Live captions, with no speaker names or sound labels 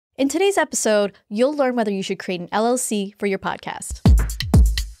In today's episode, you'll learn whether you should create an LLC for your podcast.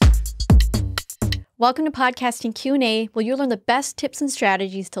 Welcome to Podcasting Q&A, where you'll learn the best tips and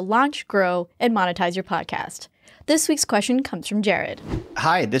strategies to launch, grow, and monetize your podcast. This week's question comes from Jared.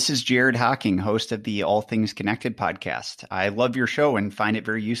 Hi, this is Jared Hocking, host of the All Things Connected podcast. I love your show and find it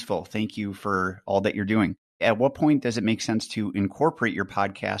very useful. Thank you for all that you're doing. At what point does it make sense to incorporate your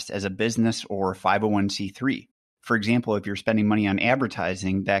podcast as a business or 501c3? For example, if you're spending money on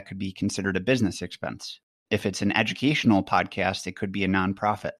advertising, that could be considered a business expense. If it's an educational podcast, it could be a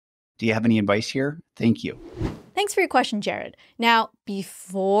nonprofit. Do you have any advice here? Thank you. Thanks for your question, Jared. Now,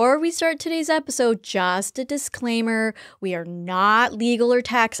 before we start today's episode, just a disclaimer, we are not legal or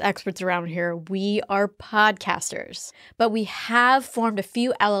tax experts around here. We are podcasters, but we have formed a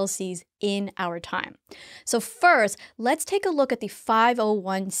few LLCs in our time. So first, let's take a look at the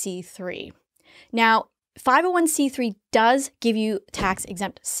 501c3. Now, 501c3 does give you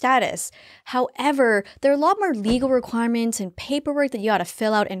tax-exempt status. However, there are a lot more legal requirements and paperwork that you got to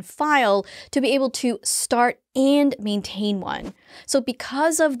fill out and file to be able to start and maintain one. So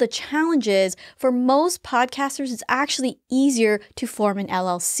because of the challenges, for most podcasters, it's actually easier to form an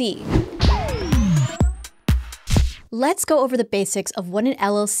LLC. Let's go over the basics of what an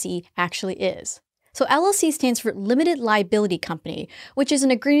LLC actually is. So LLC stands for Limited Liability Company, which is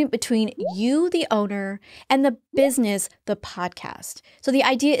an agreement between you, the owner, and the business, the podcast. So the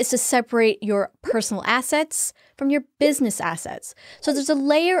idea is to separate your personal assets from your business assets. So there's a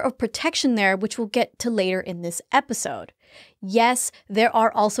layer of protection there, which we'll get to later in this episode. Yes, there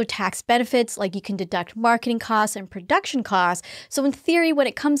are also tax benefits, like you can deduct marketing costs and production costs. So in theory, when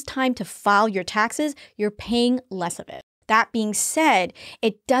it comes time to file your taxes, you're paying less of it. That being said,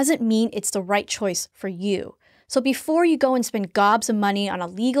 it doesn't mean it's the right choice for you. So before you go and spend gobs of money on a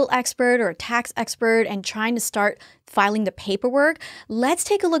legal expert or a tax expert and trying to start filing the paperwork, let's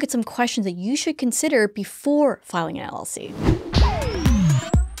take a look at some questions that you should consider before filing an LLC.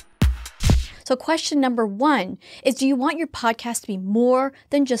 So question number 1 is, do you want your podcast to be more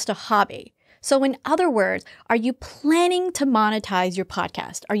than just a hobby? So in other words, are you planning to monetize your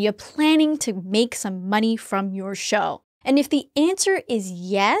podcast? Are you planning to make some money from your show? And if the answer is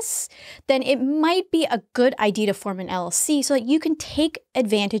yes, then it might be a good idea to form an LLC so that you can take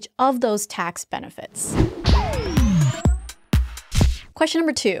advantage of those tax benefits. Question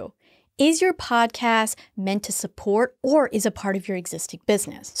number 2. Is your podcast meant to support or is it part of your existing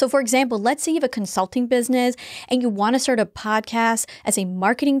business? So for example, let's say you have a consulting business and you want to start a podcast as a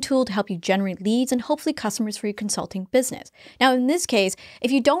marketing tool to help you generate leads and hopefully customers for your consulting business. Now, in this case,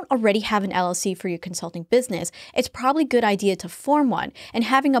 if you don't already have an LLC for your consulting business, it's probably a good idea to form one. And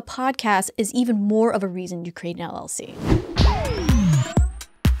having a podcast is even more of a reason to create an LLC.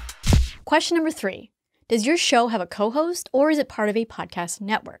 Question number 3. Does your show have a co-host or is it part of a podcast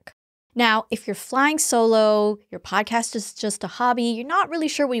network? Now, if you're flying solo, your podcast is just a hobby, you're not really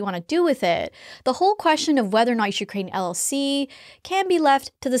sure what you want to do with it, the whole question of whether or not you should create an LLC can be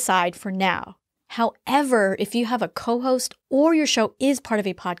left to the side for now. However, if you have a co-host or your show is part of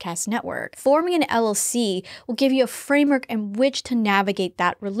a podcast network, forming an LLC will give you a framework in which to navigate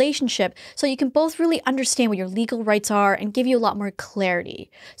that relationship so you can both really understand what your legal rights are and give you a lot more clarity.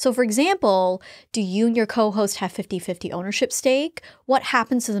 So for example, do you and your co-host have 50-50 ownership stake? What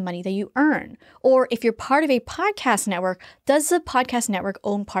happens to the money that you earn? Or if you're part of a podcast network, does the podcast network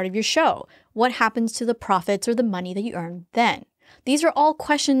own part of your show? What happens to the profits or the money that you earn then? These are all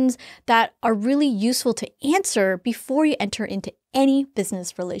questions that are really useful to answer before you enter into any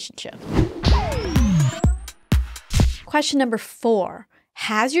business relationship. Question number 4.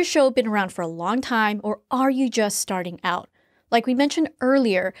 Has your show been around for a long time or are you just starting out? Like we mentioned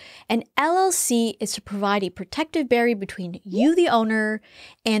earlier, an LLC is to provide a protective barrier between you, the owner,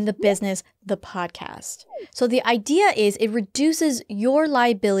 and the business, the podcast. So the idea is it reduces your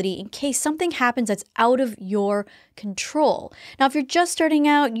liability in case something happens that's out of your control. Now, if you're just starting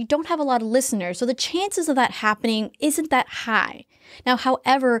out, you don't have a lot of listeners, so the chances of that happening isn't that high. Now,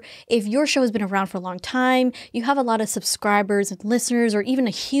 however, if your show has been around for a long time, you have a lot of subscribers and listeners, or even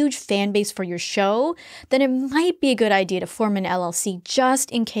a huge fan base for your show, then it might be a good idea to form an LLC just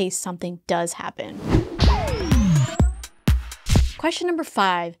in case something does happen. Question number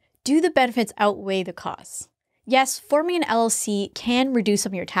 5, do the benefits outweigh the costs? Yes, forming an LLC can reduce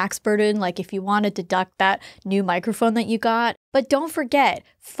some of your tax burden, like if you want to deduct that new microphone that you got. But don't forget,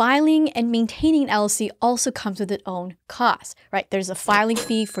 filing and maintaining an LLC also comes with its own costs, right? There's a filing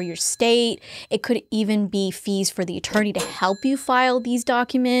fee for your state. It could even be fees for the attorney to help you file these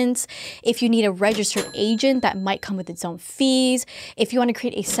documents. If you need a registered agent, that might come with its own fees. If you want to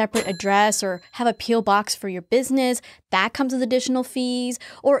create a separate address or have a PO box for your business, that comes with additional fees.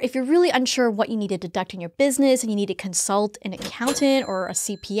 Or if you're really unsure what you need to deduct in your business and you need to consult an accountant or a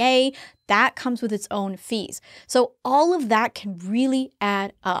CPA, that comes with its own fees. So all of that can really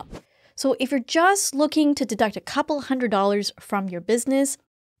add up. So if you're just looking to deduct a couple $100s from your business,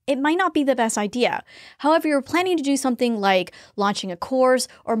 it might not be the best idea. However, you're planning to do something like launching a course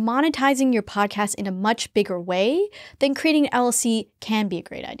or monetizing your podcast in a much bigger way, then creating an LLC can be a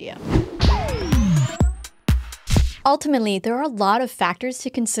great idea. Ultimately, there are a lot of factors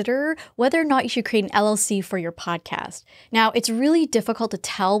to consider whether or not you should create an LLC for your podcast. Now, it's really difficult to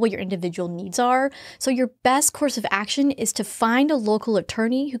tell what your individual needs are, so your best course of action is to find a local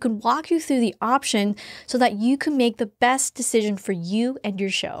attorney who can walk you through the option so that you can make the best decision for you and your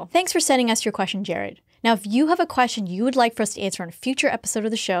show. Thanks for sending us your question, Jared. Now, if you have a question you would like for us to answer on a future episode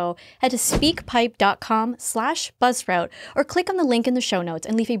of the show, head to speakpipe.com/Buzzsprout or click on the link in the show notes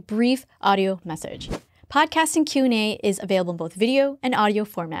and leave a brief audio message. Podcasting Q&A is available in both video and audio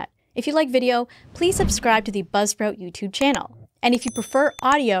format. If you like video, please subscribe to the Buzzsprout YouTube channel. And if you prefer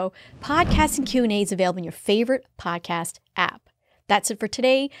audio, Podcasting Q&A is available in your favorite podcast app. That's it for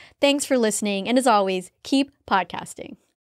today. Thanks for listening. And as always, keep podcasting.